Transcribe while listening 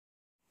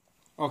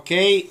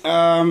Okay,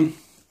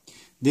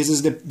 this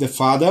is the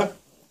father.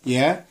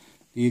 Yeah,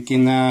 you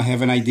can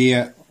have an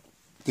idea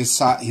his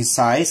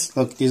size.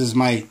 Look, this is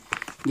my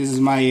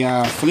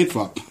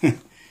flip-flop.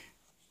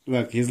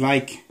 Look, he's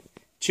like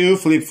 2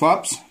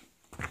 flip-flops.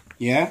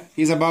 Yeah,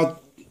 he's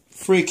about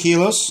 3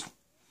 kilos.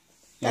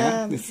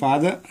 Yeah, the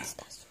father.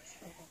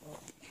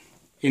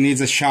 He needs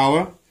a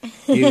shower.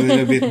 He's a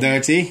little bit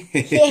dirty.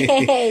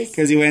 Yes.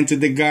 Because he went to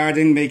the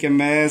garden, make a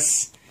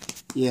mess.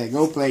 Yeah,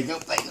 go play, go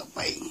play, go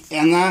play.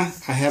 Anna,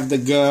 I have the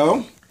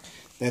girl.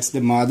 That's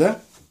the mother.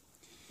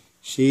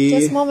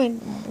 Just a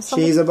moment.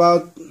 She's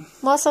about...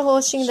 Mostra o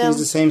rostinho dela. She's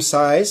the same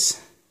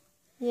size.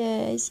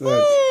 Yes.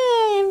 Look.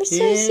 Hey, I'm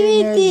so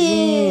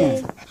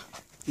sweetie.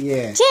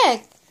 Yeah.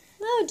 Jack.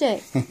 No,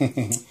 Jack.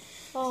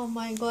 Oh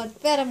my God.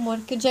 Pera, amor,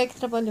 que o Jack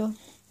trabalhou.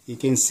 You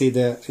can see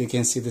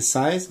the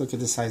size. Look at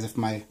the size of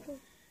my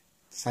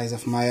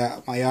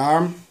my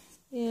arm.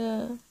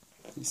 Yeah.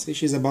 You see,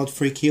 she's about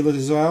 3 kilos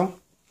as well.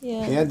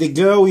 Yeah. Yeah. The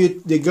girl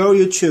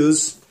you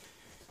choose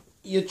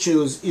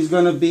is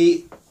gonna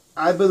be.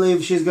 I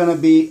believe she's gonna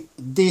be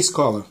this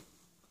color,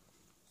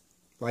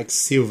 like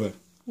silver.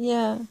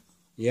 Yeah.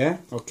 Yeah.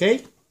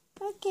 Okay.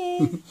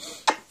 Okay.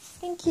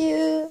 Thank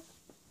you.